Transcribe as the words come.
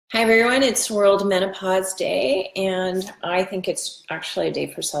Hi everyone, it's World Menopause Day, and I think it's actually a day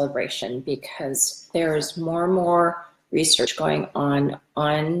for celebration because there's more and more research going on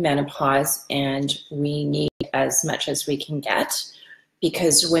menopause, and we need as much as we can get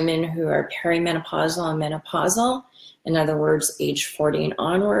because women who are perimenopausal and menopausal, in other words, age 40 and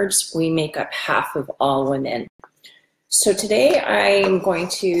onwards, we make up half of all women. So today I'm going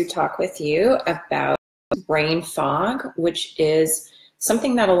to talk with you about brain fog, which is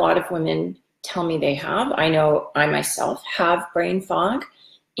something that a lot of women tell me they have. I know I myself have brain fog,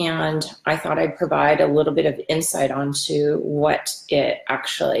 and I thought I'd provide a little bit of insight onto what it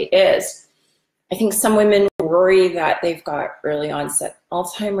actually is. I think some women worry that they've got early onset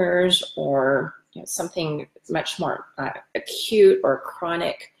Alzheimer's or something much more acute or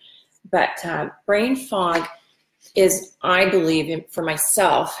chronic, but brain fog is, I believe, for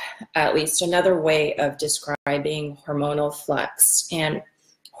myself at least, another way of describing hormonal flux. And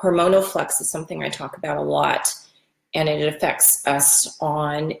hormonal flux is something I talk about a lot, and it affects us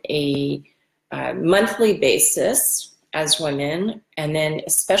on a monthly basis as women, and then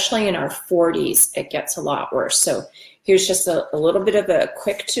especially in our 40s, it gets a lot worse. So here's just a little bit of a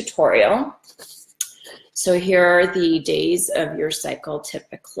quick tutorial. So here are the days of your cycle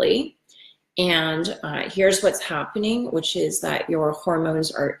typically. And here's what's happening, which is that your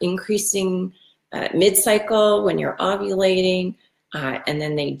hormones are increasing mid-cycle when you're ovulating, and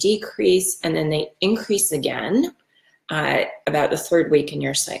then they decrease, and then they increase again about the third week in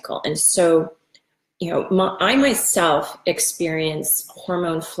your cycle. And so, I myself experience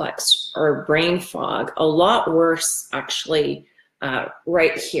hormone flux or brain fog a lot worse actually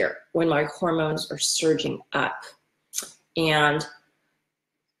right here when my hormones are surging up. And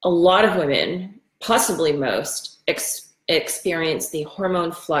a lot of women, possibly most, experience the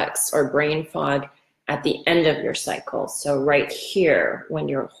hormone flux or brain fog at the end of your cycle. So right here, when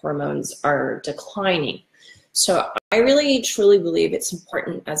your hormones are declining. So I really truly believe it's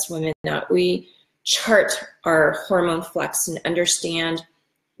important as women that we chart our hormone flux and understand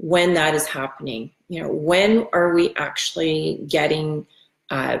when that is happening. When are we actually getting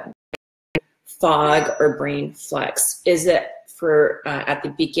fog or brain flux? Is it for at the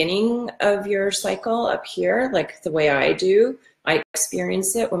beginning of your cycle up here, like the way I do? I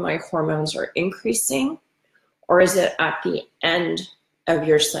experience it when my hormones are increasing, or is it at the end of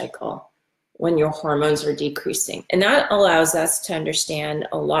your cycle when your hormones are decreasing? And that allows us to understand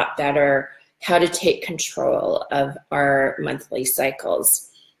a lot better how to take control of our monthly cycles.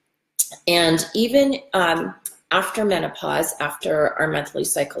 And even after menopause, after our monthly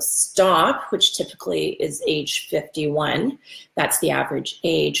cycles stop, which typically is age 51, that's the average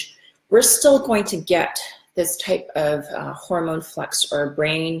age, we're still going to get this type of hormone flux or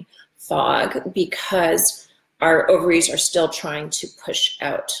brain fog because our ovaries are still trying to push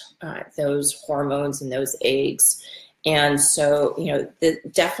out those hormones and those eggs. And so,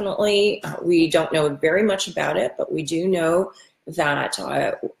 definitely we don't know very much about it, but we do know that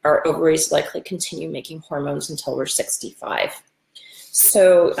our ovaries likely continue making hormones until we're 65.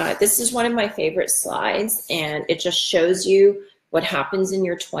 So this is one of my favorite slides, and it just shows you what happens in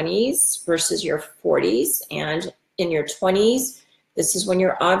your 20s versus your 40s. And in your 20s, this is when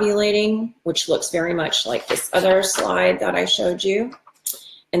you're ovulating, which looks very much like this other slide that I showed you.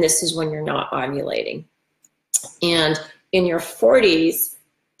 And this is when you're not ovulating. And in your 40s,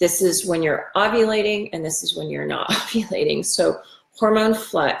 this is when you're ovulating, and this is when you're not ovulating. So hormone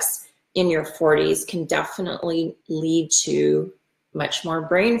flux in your 40s can definitely lead to much more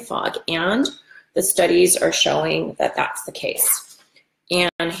brain fog, and the studies are showing that that's the case.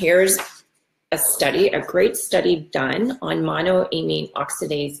 And here's a study, a great study done on monoamine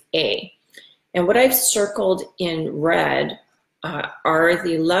oxidase A. And what I've circled in red are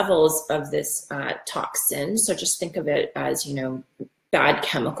the levels of this toxin. So just think of it as, bad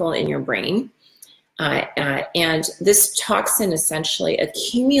chemical in your brain. And this toxin essentially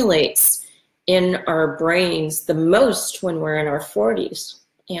accumulates in our brains the most when we're in our 40s.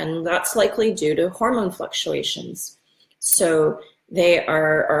 And that's likely due to hormone fluctuations. So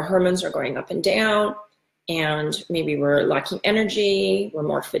our hormones are going up and down, and maybe we're lacking energy, we're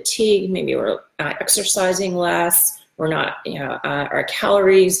more fatigued, maybe we're exercising less, we're not, our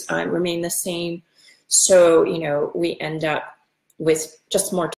calories remain the same. So, we end up with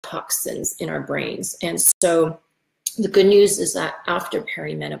just more toxins in our brains. And so the good news is that after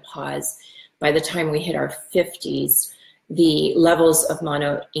perimenopause, by the time we hit our 50s, the levels of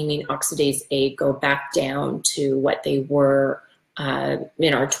monoamine oxidase A go back down to what they were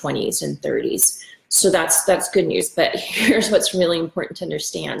in our 20s and 30s. So that's good news. But here's what's really important to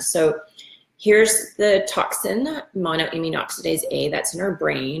understand. So Here's the toxin, monoamine oxidase A, that's in our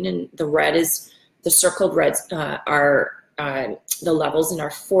brain, and the red is, the circled reds are the levels in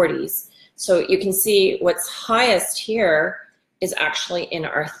our 40s. So you can see what's highest here is actually in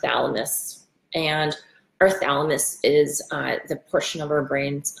our thalamus. And our thalamus is the portion of our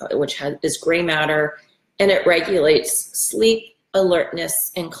brain which is gray matter, and it regulates sleep,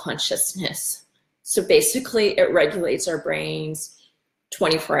 alertness, and consciousness. So basically it regulates our brains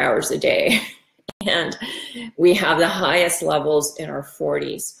 24 hours a day. And we have the highest levels in our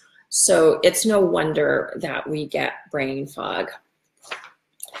 40s. So it's no wonder that we get brain fog.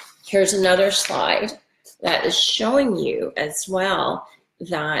 Here's another slide that is showing you as well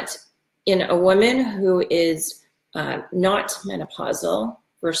that in a woman who is not menopausal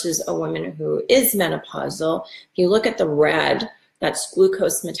versus a woman who is menopausal, if you look at the red, that's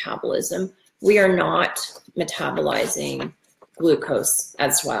glucose metabolism, we are not metabolizing glucose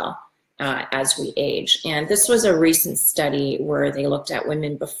as well as we age. And this was a recent study where they looked at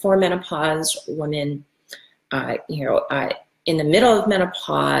women before menopause, women in the middle of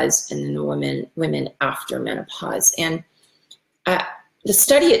menopause, and then women after menopause. And the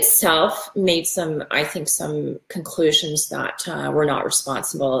study itself made some, I think, some conclusions that were not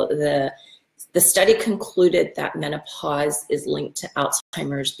responsible. The study concluded that menopause is linked to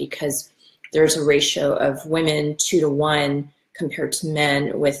Alzheimer's because there's a ratio of women 2-to-1 compared to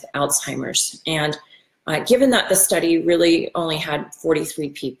men with Alzheimer's. And given that the study really only had 43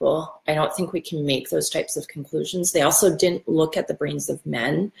 people, I don't think we can make those types of conclusions. They also didn't look at the brains of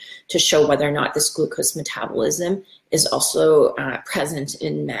men to show whether or not this glucose metabolism is also present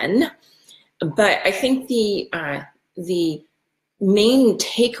in men. But I think the main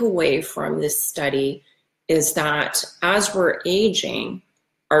takeaway from this study is that as we're aging,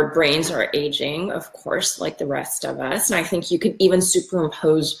 our brains are aging, of course, like the rest of us. And I think you can even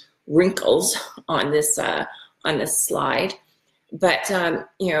superimpose wrinkles on this slide. But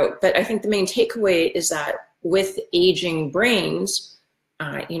but I think the main takeaway is that with aging brains,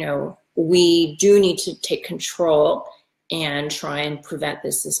 we do need to take control and try and prevent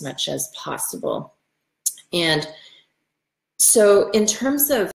this as much as possible. And so in terms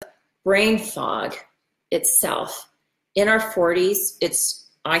of brain fog itself, in our 40s, it's,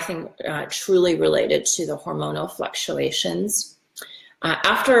 I think, truly related to the hormonal fluctuations.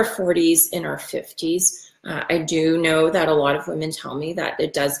 After our 40s, in our 50s, I do know that a lot of women tell me that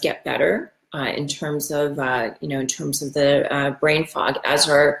it does get better in terms of, the brain fog as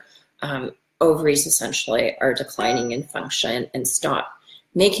our ovaries essentially are declining in function and stop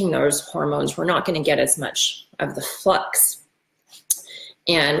making those hormones. We're not going to get as much of the flux,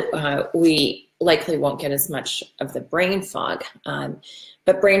 and we likely won't get as much of the brain fog.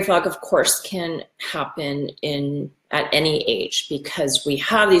 But brain fog, of course, can happen at any age because we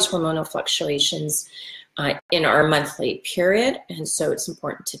have these hormonal fluctuations in our monthly period. And so it's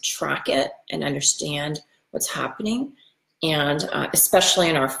important to track it and understand what's happening. And especially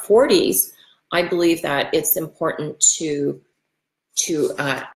in our 40s, I believe that it's important to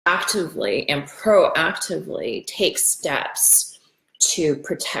actively and proactively take steps to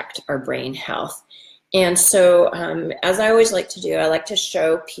protect our brain health. And so, as I always like to do, I like to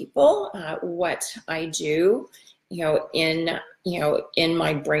show people what I do, in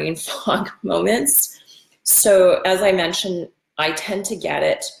my brain fog moments. So, as I mentioned, I tend to get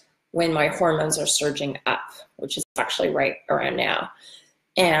it when my hormones are surging up, which is actually right around now.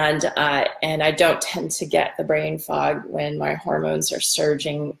 And I don't tend to get the brain fog when my hormones are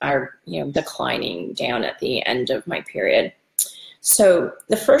declining down at the end of my period. So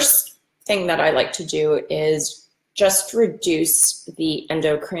the first thing that I like to do is just reduce the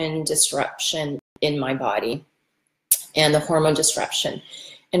endocrine disruption in my body and the hormone disruption.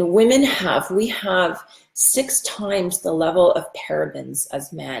 And we have 6 times the level of parabens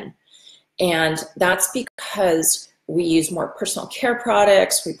as men. And that's because we use more personal care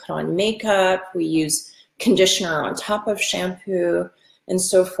products, we put on makeup, we use conditioner on top of shampoo, and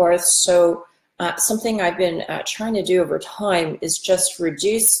so forth. So something I've been trying to do over time is just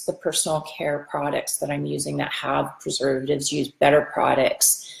reduce the personal care products that I'm using that have preservatives, use better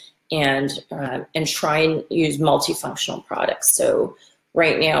products, and try and use multifunctional products. So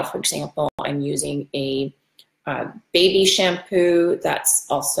right now, for example, I'm using a baby shampoo that's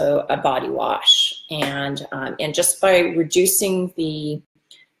also a body wash, and just by reducing the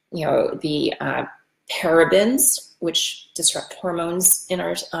parabens, which disrupt hormones in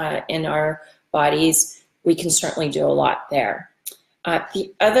our bodies, we can certainly do a lot there.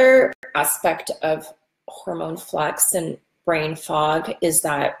 The other aspect of hormone flux and brain fog is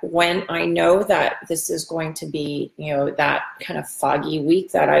that when I know that this is going to be, that kind of foggy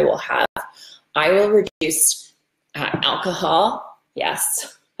week that I will have, I will reduce alcohol.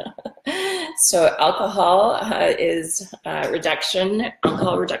 Yes. So alcohol is reduction.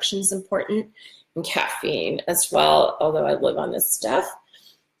 Alcohol reduction is important, and caffeine as well, although I live on this stuff.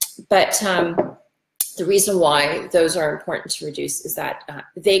 But the reason why those are important to reduce is that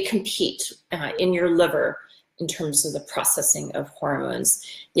they compete in your liver in terms of the processing of hormones.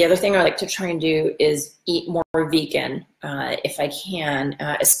 The other thing I like to try and do is eat more vegan if I can,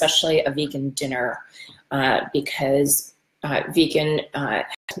 especially a vegan dinner, because vegan,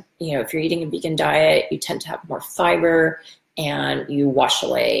 if you're eating a vegan diet, you tend to have more fiber and you wash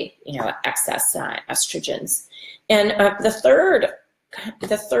away, excess estrogens. And the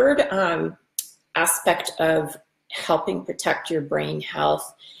third aspect of helping protect your brain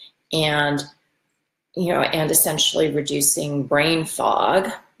health and essentially reducing brain fog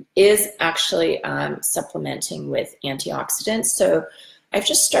is actually supplementing with antioxidants. So I've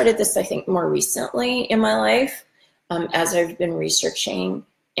just started this, I think, more recently in my life as I've been researching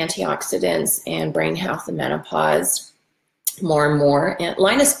antioxidants and brain health and menopause more and more. And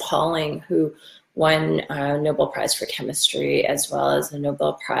Linus Pauling, who won a Nobel Prize for Chemistry as well as a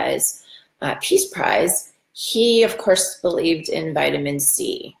Nobel Prize, Peace Prize, he, of course, believed in vitamin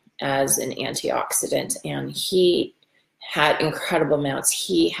C as an antioxidant, and he had incredible amounts.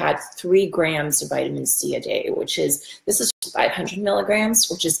 He had 3 grams of vitamin C a day, this is 500 milligrams,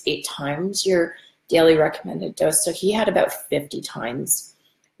 which is 8 times your daily recommended dose. So he had about 50 times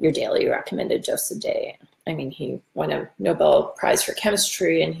your daily recommended dose a day. I mean, he won a Nobel Prize for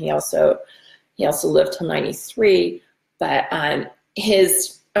Chemistry, and he also lived till 93. But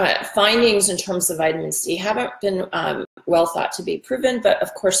his findings in terms of vitamin C haven't been well thought to be proven, but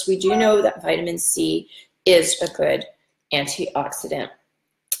of course we do know that vitamin C is a good antioxidant.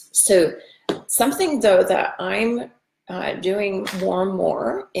 So something though that I'm doing more and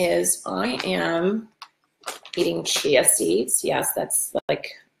more is I am eating chia seeds. Yes, that's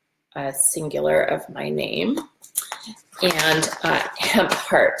like a singular of my name, and hemp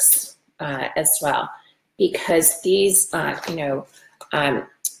hearts as well, because these,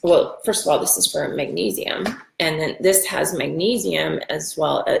 well, first of all, this is for magnesium, and then this has magnesium as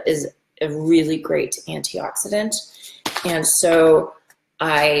well as a really great antioxidant. And so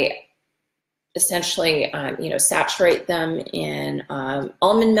I essentially, saturate them in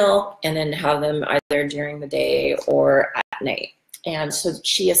almond milk and then have them either during the day or at night. And so the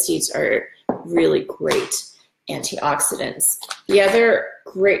chia seeds are really great antioxidants. The other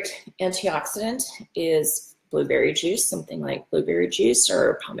great antioxidant is blueberry juice, something like blueberry juice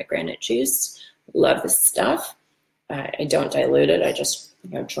or pomegranate juice. Love this stuff. I don't dilute it. I just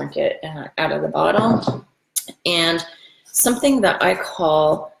drink it out of the bottle. And something that I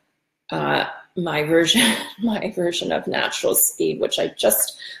call my version of natural speed, which I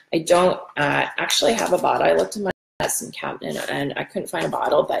don't actually have a bottle. I looked in my medicine cabinet and I couldn't find a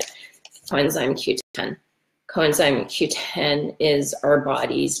bottle, but coenzyme Q10. Coenzyme Q10 is our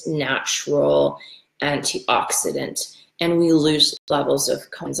body's natural antioxidant, and we lose levels of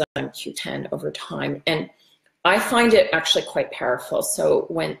coenzyme Q10 over time. And I find it actually quite powerful. So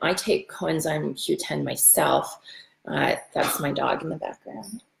when I take coenzyme Q10 myself, that's my dog in the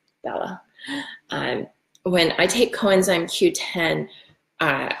background, Bella. When I take coenzyme Q10,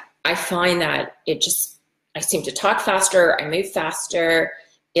 I find that I seem to talk faster, I move faster.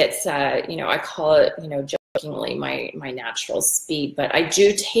 It's, I call it, jokingly my natural speed, but I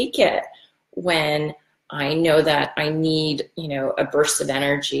do take it when I know that I need, a burst of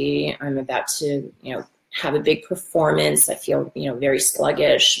energy. I'm about to, have a big performance. I feel, very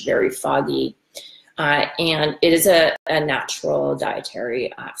sluggish, very foggy. And it is a natural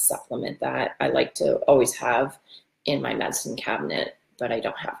dietary supplement that I like to always have in my medicine cabinet, but I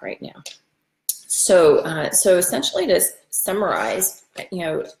don't have right now. So essentially to summarize,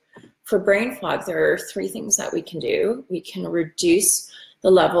 for brain fog, there are 3 things that we can do. We can reduce the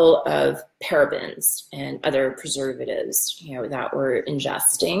level of parabens and other preservatives, that we're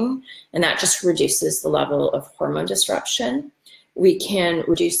ingesting, and that just reduces the level of hormone disruption. We can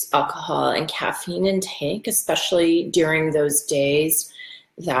reduce alcohol and caffeine intake, especially during those days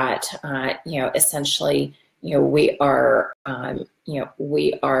that, essentially, we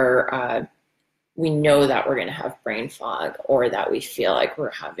know that we're going to have brain fog, or that we feel like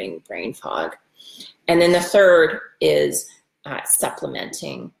we're having brain fog. And then the third is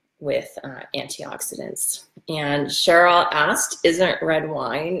supplementing with antioxidants. And Cheryl asked, isn't red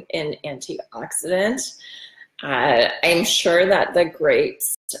wine an antioxidant? I'm sure that the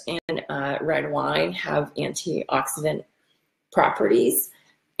grapes in red wine have antioxidant properties,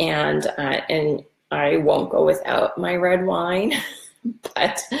 and I won't go without my red wine.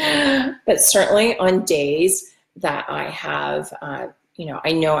 but certainly on days that I have, I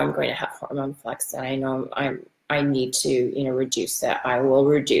know I'm going to have hormone flux, and I know I need to, reduce it. I will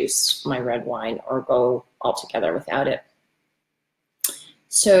reduce my red wine or go altogether without it.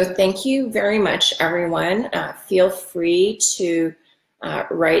 So thank you very much, everyone. Feel free to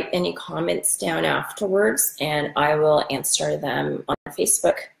write any comments down afterwards, and I will answer them on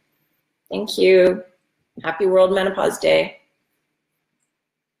Facebook. Thank you. Happy World Menopause Day.